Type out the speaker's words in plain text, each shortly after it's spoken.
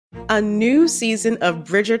A new season of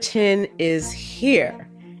Bridgerton is here.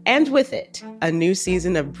 And with it, a new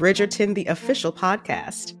season of Bridgerton, the official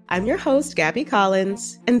podcast. I'm your host, Gabby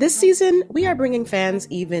Collins, and this season, we are bringing fans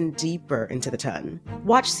even deeper into the ton.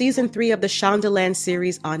 Watch season 3 of the Shondaland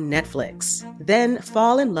series on Netflix. Then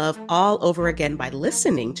fall in love all over again by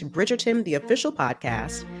listening to Bridgerton, the official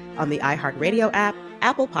podcast, on the iHeartRadio app,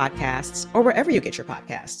 Apple Podcasts, or wherever you get your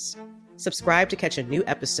podcasts. Subscribe to catch a new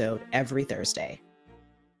episode every Thursday.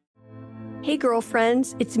 Hey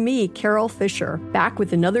girlfriends, it's me, Carol Fisher, back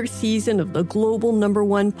with another season of the global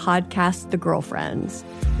 #1 podcast, The Girlfriends.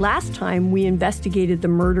 Last time, we investigated the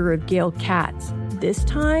murder of Gail Katz. This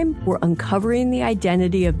time, we're uncovering the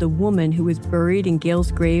identity of the woman who was buried in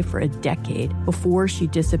Gail's grave for a decade before she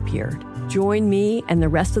disappeared. Join me and the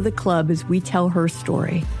rest of the club as we tell her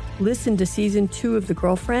story. Listen to Season 2 of The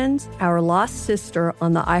Girlfriends, Our Lost Sister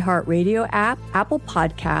on the iHeartRadio app, Apple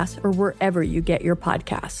Podcasts, or wherever you get your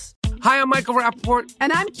podcasts. Hi, I'm Michael Rappaport.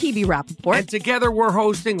 And I'm Kibi Rappaport. And together we're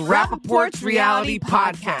hosting Rappaport's Reality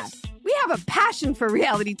Podcast. We have a passion for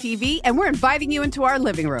reality TV, and we're inviting you into our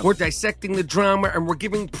living room. We're dissecting the drama, and we're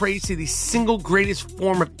giving praise to the single greatest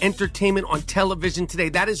form of entertainment on television today.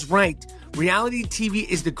 That is right. Reality TV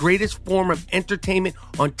is the greatest form of entertainment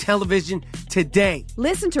on television today.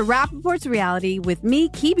 Listen to Rappaport's Reality with me,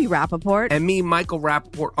 Kibi Rappaport. And me, Michael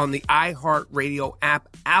Rappaport, on the iHeartRadio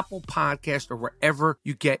app, Apple Podcast, or wherever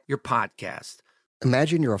you get your podcast.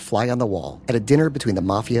 Imagine you're a fly on the wall at a dinner between the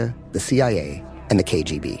Mafia, the CIA, and the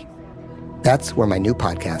KGB. That's where my new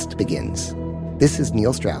podcast begins. This is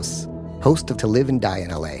Neil Strauss, host of To Live and Die in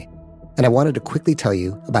LA. And I wanted to quickly tell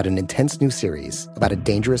you about an intense new series about a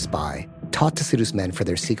dangerous spy taught to seduce men for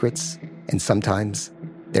their secrets and sometimes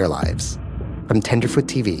their lives. From Tenderfoot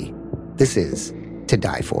TV, this is To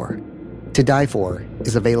Die For. To Die For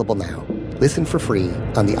is available now. Listen for free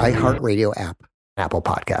on the iHeartRadio app, Apple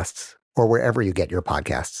Podcasts, or wherever you get your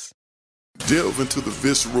podcasts. Delve into the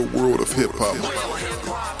visceral world of hip-hop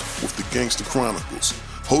with the Gangster Chronicles,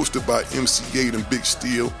 hosted by MC Gate and Big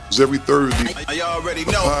Steel. Every Thursday, a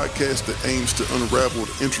podcast that aims to unravel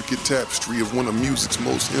the intricate tapestry of one of music's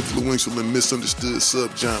most influential and misunderstood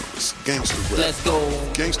subgenres, gangster rap. Let's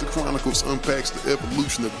go. Gangster Chronicles unpacks the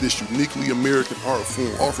evolution of this uniquely American art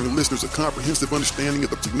form, offering listeners a comprehensive understanding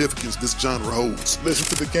of the significance this genre holds. Listen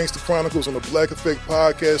to the Gangster Chronicles on the Black Effect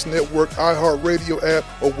Podcast Network, iHeartRadio app,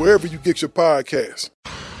 or wherever you get your podcasts.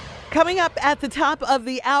 Coming up at the top of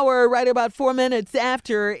the hour, right about 4 minutes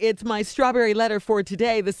after, it's my strawberry letter for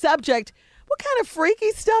today. The subject, what kind of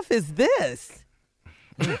freaky stuff is this?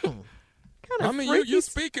 You're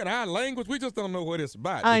speaking our language. We just don't know what it's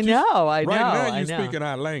about. I know. Right now, you're speaking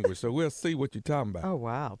our language, so we'll see what you're talking about. Oh,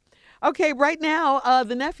 wow. Okay, right now,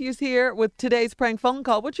 the nephew's here with today's prank phone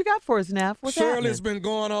call. What you got for us, Neff? What's happening? Shirley's been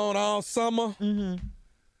going on all summer. Mm-hmm.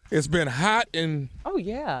 It's been hot in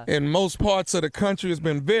most parts of the country. It's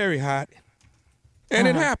been very hot. And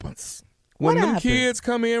it happens when them kids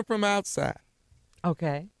come in from outside.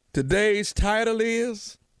 Okay. Today's title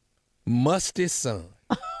is Musty Son.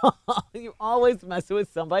 You always mess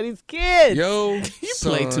with somebody's kids. Yo, you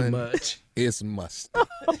play too much. It's musty.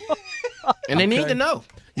 And they need to know.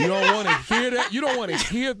 You don't want to hear that. You don't want to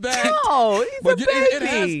hear that. No, he's a baby. It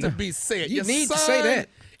has to be said. You Your need son to say that.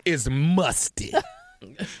 Is musty.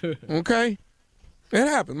 Okay? It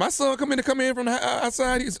happens. My son come in from the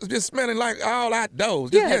outside. He's just smelling like all outdoors.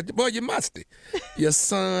 Boy, you're musty. Your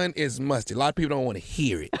son is musty. A lot of people don't want to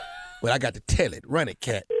hear it. But I got to tell it. Run it,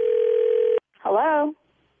 cat. Hello?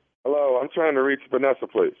 Hello. I'm trying to reach Vanessa,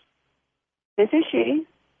 please. This is she.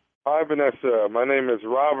 Hi, Vanessa. My name is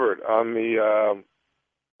Robert. I'm the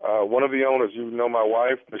one of the owners. You know my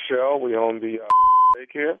wife, Michelle. We own the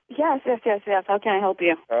daycare. Yes. How can I help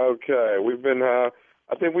you? Okay. We've been,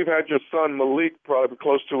 I think we've had your son Malik probably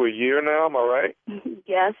close to a year now. Am I right?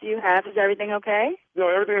 Yes, you have. Is everything okay? No,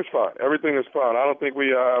 everything is fine. Everything is fine. I don't think we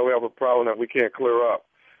have a problem that we can't clear up.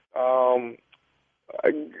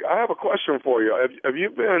 I have a question for you. Have you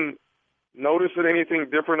been noticing anything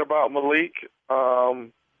different about Malik?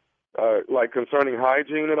 Like concerning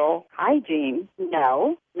hygiene at all? Hygiene?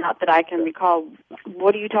 No, not that I can recall.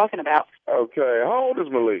 What are you talking about? Okay. How old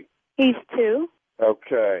is Malik? He's 2.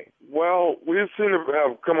 Okay. Well, we seem to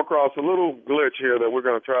have come across a little glitch here that we're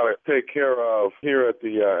going to try to take care of here at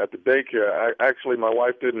the daycare. Actually, my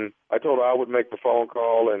wife didn't. I told her I would make the phone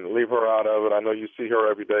call and leave her out of it. I know you see her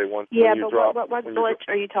every day. What glitch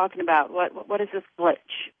are you talking about? What is this glitch?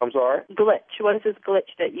 I'm sorry? Glitch. What is this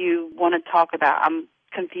glitch that you want to talk about? I'm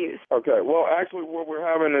confused. Okay. Well, actually, what we're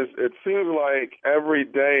having is, it seems like every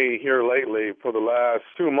day here lately for the last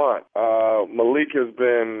 2 months, Malik has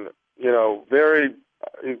been, very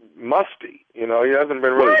musty. You know, he hasn't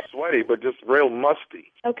been really sweaty, but just real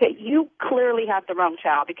musty. Okay, you clearly have the wrong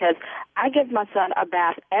child because I give my son a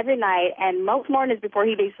bath every night, and most mornings before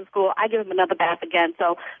he leaves for school, I give him another bath again.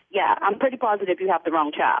 So, yeah, I'm pretty positive you have the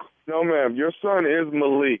wrong child. No, ma'am. Your son is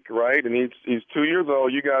Malik, right? And he's 2 years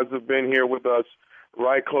old. You guys have been here with us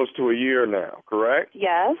right close to a year now, correct?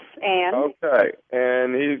 Yes, and? Okay,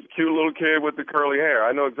 and he's a cute little kid with the curly hair.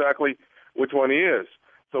 I know exactly which one he is.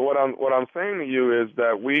 So what I'm saying to you is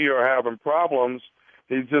that we are having problems.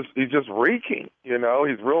 He's just reeking, you know.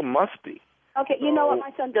 He's real musty. Okay, you know what?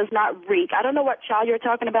 My son does not reek. I don't know what child you're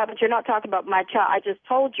talking about, but you're not talking about my child. I just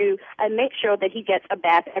told you I make sure that he gets a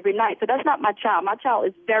bath every night. So that's not my child. My child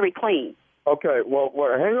is very clean. Okay, well,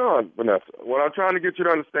 hang on, Vanessa. What I'm trying to get you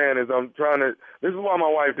to understand is this is why my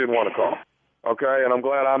wife didn't want to call, okay? And I'm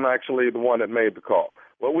glad I'm actually the one that made the call.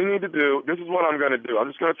 What we need to do, this is what I'm going to do. I'm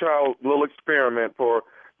just going to try a little experiment for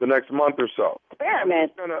the next month or so.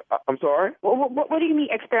 Experiment? I'm sorry? What do you mean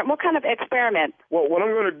experiment? What kind of experiment? Well, what I'm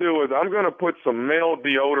going to do is I'm going to put some male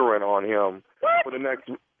deodorant on him for the next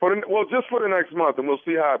month, and we'll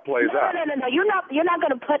see how it plays out. No. You're not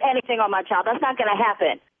going to put anything on my child. That's not going to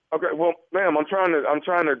happen. Okay, well, ma'am, I'm trying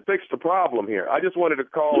to fix the problem here. I just wanted to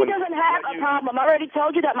call. He doesn't have a problem. I already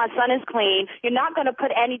told you that my son is clean. You're not going to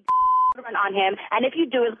put any on him, and if you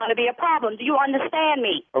do, it's going to be a problem. Do you understand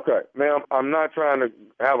me? Okay, ma'am, I'm not trying to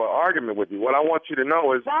have an argument with you. What I want you to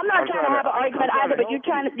know is... Well, I'm not trying to have an argument either, but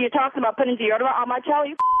you're talking about putting deodorant on my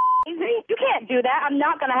child. You crazy? You can't do that. I'm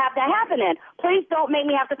not going to have that happening. Please don't make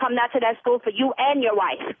me have to come back to that school for you and your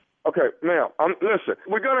wife. Okay, ma'am, listen,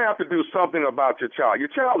 we're going to have to do something about your child.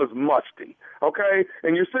 Your child is musty, okay?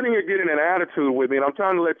 And you're sitting here getting an attitude with me, and I'm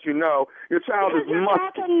trying to let you know your child is musty. You're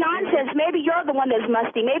talking nonsense. Maybe you're the one that's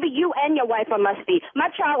musty. Maybe you and your wife are musty.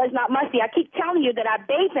 My child is not musty. I keep telling you that I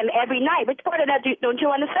bathe him every night. Which part of that don't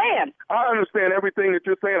you understand? I understand everything that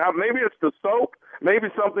you're saying. Maybe it's the soap.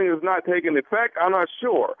 Maybe something is not taking effect. I'm not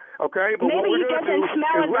sure, okay? But maybe he doesn't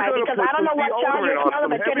smell it right, because I don't know what child you're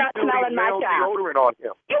smelling, but you're not smelling my child. Deodorant on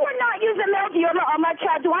him. You are not using male deodorant on my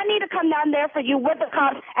child. Do I need to come down there for you with the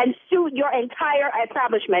cops and sue your entire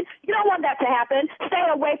establishment? You don't want that to happen. Stay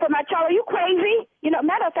away from my child. Are you crazy? You know,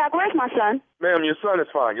 matter of fact, where's my son? Ma'am, your son is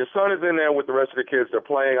fine. Your son is in there with the rest of the kids. They're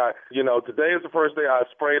playing. Today is the first day I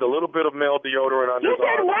sprayed a little bit of male deodorant on his arm. You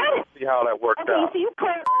did what? See how that worked out. Okay, so you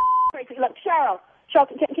clear crazy. Look, Cheryl,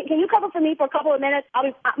 can you cover for me for a couple of minutes?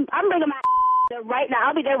 I'm bringing my right now.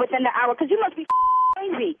 I'll be there within the hour, because you must be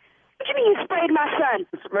crazy. What do you mean you sprayed my son?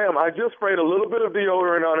 Ma'am, I just sprayed a little bit of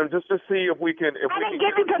deodorant on him just to see if we can... I didn't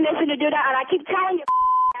give you permission to do that, and I keep telling you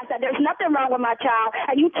that there's nothing wrong with my child,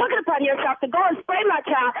 and you took it upon yourself to go and spray my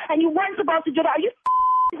child, and you weren't supposed to do that. Are you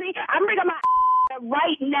crazy? I'm bringing my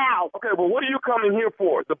right now. Okay, well, what are you coming here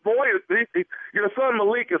for? The boy is... your son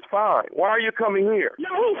Malik is fine. Why are you coming here?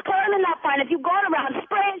 No, he's clearly not fine. If you're going around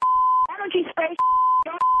spraying, why don't you spray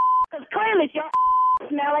because clearly you're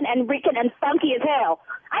smelling and reeking and funky as hell.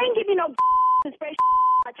 I ain't give you no to spray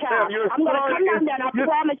my child. I'm going to come down there, and I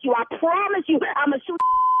promise you, I'm going to shoot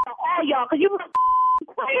all y'all, because you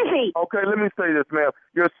crazy. Okay, let me say this, ma'am.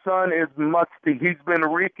 Your son is musty. He's been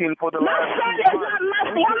reeking for the last 2 months. My son is not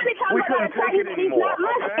musty. How many times have I tell you that he's not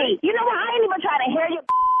musty? Okay? You know what? I ain't even trying to hear you,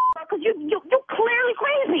 because you're clearly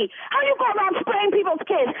crazy. How you go around spraying people's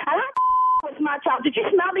kids? And I was my child. Did you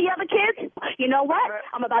smell the other kids? You know what?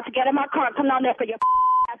 I'm about to get in my car and come down there for your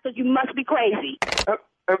ass, because you must be crazy.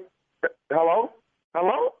 Hello?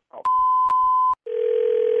 Hello? Oh.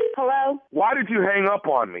 Hello? Why did you hang up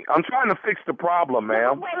on me? I'm trying to fix the problem,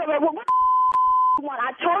 ma'am. Wait. What you want?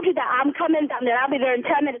 I told you that I'm coming down there. I'll be there in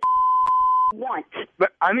 10 minutes. Once.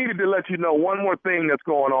 But I needed to let you know one more thing that's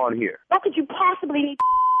going on here. What could you possibly need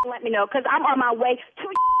to let me know? Because I'm on my way to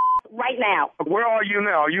right now. Where are you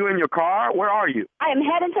now? Are you in your car? Where are you? I am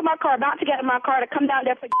heading to my car, about to get in my car to come down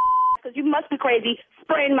there for because you must be crazy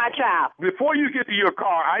spraying my child. Before you get to your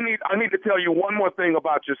car, I need to tell you one more thing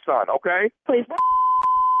about your son, okay? Please, what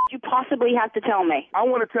you possibly have to tell me? I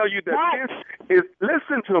want to tell you that this is,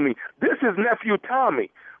 listen to me, this is Nephew Tommy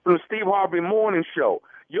from the Steve Harvey Morning Show.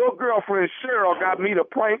 Your girlfriend Cheryl got me to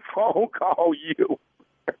prank phone call you.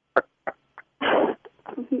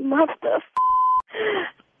 What the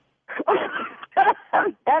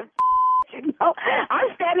you know, I'm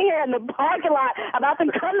standing here in the parking lot about to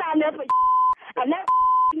come down there for and that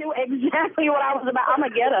knew exactly what I was about. I'm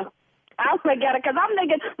going to get her. I'm going to get her because I'm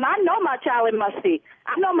thinking, I know my child is musty.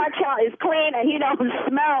 I know my child is clean and he don't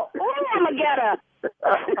smell. Ooh, I'm going to get her.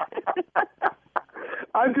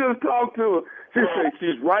 I just talked to her. She said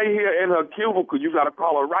she's right here in her cubicle. You got to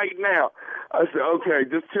call her right now. I said, okay,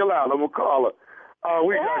 just chill out. I'm going to call her. I'm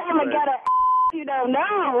going to get her. you don't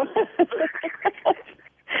know.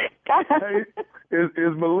 Hey,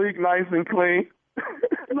 is Malik nice and clean?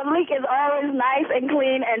 Malik is always nice and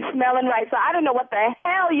clean and smelling right. So I don't know what the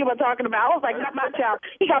hell you were talking about. I was like, not my child.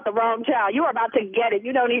 He got the wrong child. You were about to get it.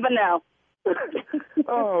 You don't even know.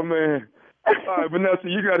 Oh, man. All right, Vanessa,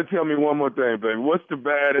 you got to tell me one more thing, baby. What's the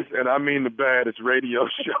baddest, and I mean the baddest, radio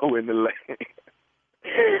show in the land?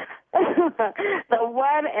 The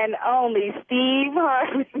one and only Steve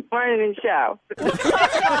Harvey Morning Show.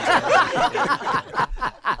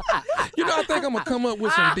 You know, I think I'm going to come up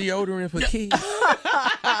with some deodorant for kids.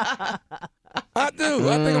 I do.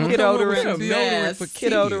 I think I'm going to come up with some deodorant for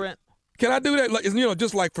kids. Deodorant. Can I do that? Like,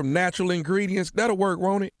 just like from natural ingredients? That'll work,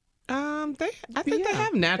 won't it? I think they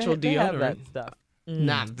have natural They deodorant. have that stuff.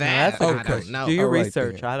 Not that. That's I don't know. Do your All right,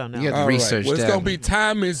 research. then. I don't know. You have to All right. research Well, it's that. going to be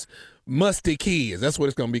Time is Musty Kids. That's what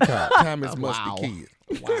it's going to be called. Time is Musty Wow. Kids.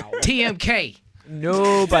 Wow. TMK.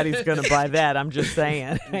 Nobody's going to buy that. I'm just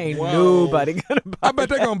saying. Ain't nobody going to buy I bet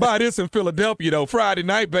they're going to buy this in Philadelphia, though. Friday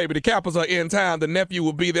night, baby. The Capitals are in town. The nephew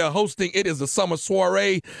will be there hosting. It is the Summer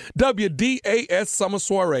Soiree, WDAS Summer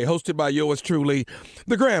Soiree, hosted by yours truly.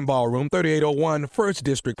 The Grand Ballroom, 3801 First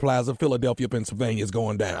District Plaza, Philadelphia, Pennsylvania is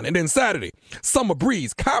going down. And then Saturday, Summer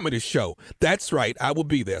Breeze Comedy Show. That's right. I will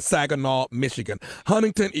be there. Saginaw, Michigan.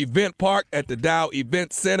 Huntington Event Park at the Dow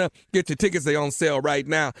Event Center. Get your tickets. They're on sale right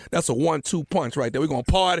now. That's a 1-2 punch right there. We're going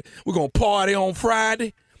to party. We're going to party on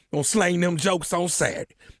Friday. Gonna slang them jokes on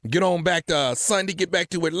Saturday. Get on back to Sunday, get back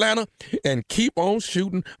to Atlanta, and keep on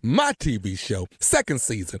shooting my TV show, second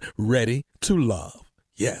season, Ready to Love.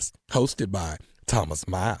 Yes, hosted by Thomas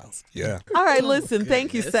Miles. Yeah. All right, listen,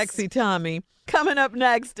 thank you, Sexy Tommy. Coming up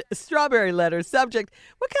next, Strawberry Letter. Subject,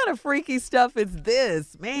 what kind of freaky stuff is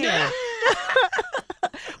this? Man.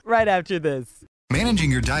 Right after this.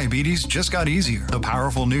 Managing your diabetes just got easier. The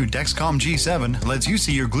powerful new Dexcom G7 lets you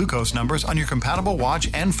see your glucose numbers on your compatible watch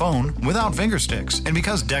and phone without finger sticks. And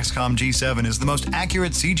because Dexcom G7 is the most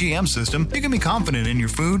accurate CGM system, you can be confident in your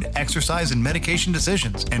food, exercise, and medication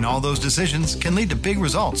decisions. And all those decisions can lead to big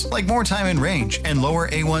results, like more time in range and lower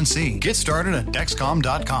A1C. Get started at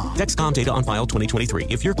Dexcom.com. Dexcom data on file 2023.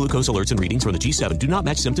 If your glucose alerts and readings from the G7 do not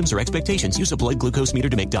match symptoms or expectations, use a blood glucose meter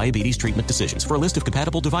to make diabetes treatment decisions. For a list of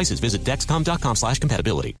compatible devices, visit Dexcom.com/compatibility.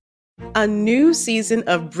 A new season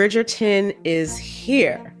of Bridgerton is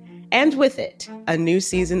here. And with it, a new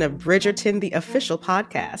season of Bridgerton, the official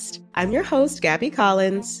podcast. I'm your host, Gabby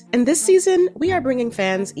Collins, and this season, we are bringing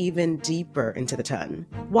fans even deeper into the ton.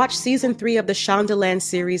 Watch season 3 of the Shondaland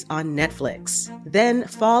series on Netflix. Then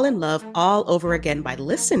fall in love all over again by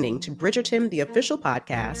listening to Bridgerton, the official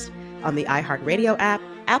podcast, on the iHeartRadio app,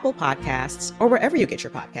 Apple Podcasts, or wherever you get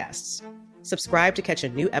your podcasts. Subscribe to catch a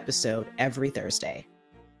new episode every Thursday.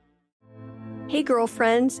 Hey,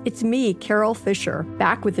 girlfriends, it's me, Carol Fisher,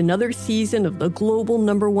 back with another season of the global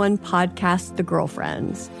 #1 podcast, The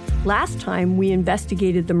Girlfriends. Last time, we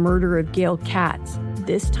investigated the murder of Gail Katz.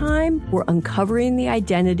 This time, we're uncovering the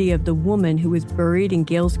identity of the woman who was buried in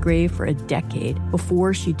Gail's grave for a decade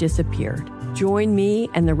before she disappeared. Join me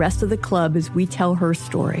and the rest of the club as we tell her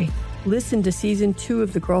story. Listen to Season 2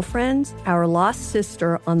 of The Girlfriends, Our Lost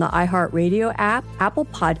Sister on the iHeartRadio app, Apple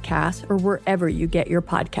Podcasts, or wherever you get your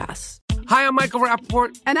podcasts. Hi, I'm Michael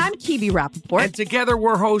Rappaport. And I'm Kibi Rappaport. And together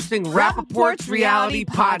we're hosting Rappaport's Reality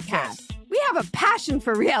Podcast. We have a passion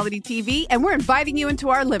for reality TV, and we're inviting you into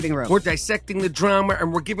our living room. We're dissecting the drama,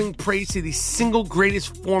 and we're giving praise to the single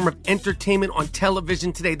greatest form of entertainment on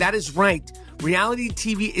television today. That is right. Reality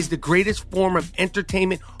TV is the greatest form of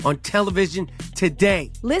entertainment on television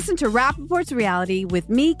today. Listen to Rappaport's Reality with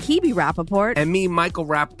me, Kibi Rappaport. And me, Michael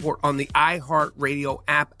Rappaport, on the iHeartRadio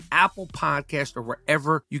app, Apple Podcast, or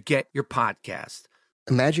wherever you get your podcast.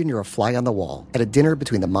 Imagine you're a fly on the wall at a dinner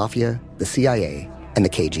between the mafia, the CIA, and the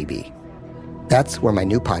KGB. That's where my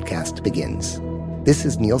new podcast begins. This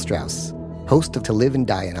is Neil Strauss, host of To Live and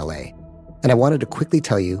Die in LA. And I wanted to quickly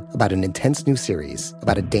tell you about an intense new series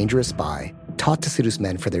about a dangerous spy taught to seduce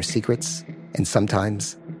men for their secrets and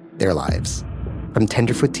sometimes their lives. From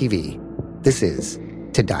Tenderfoot TV, this is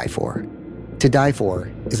To Die For. To Die For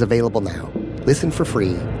is available now. Listen for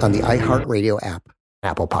free on the iHeartRadio app,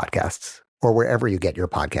 Apple Podcasts, or wherever you get your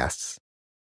podcasts.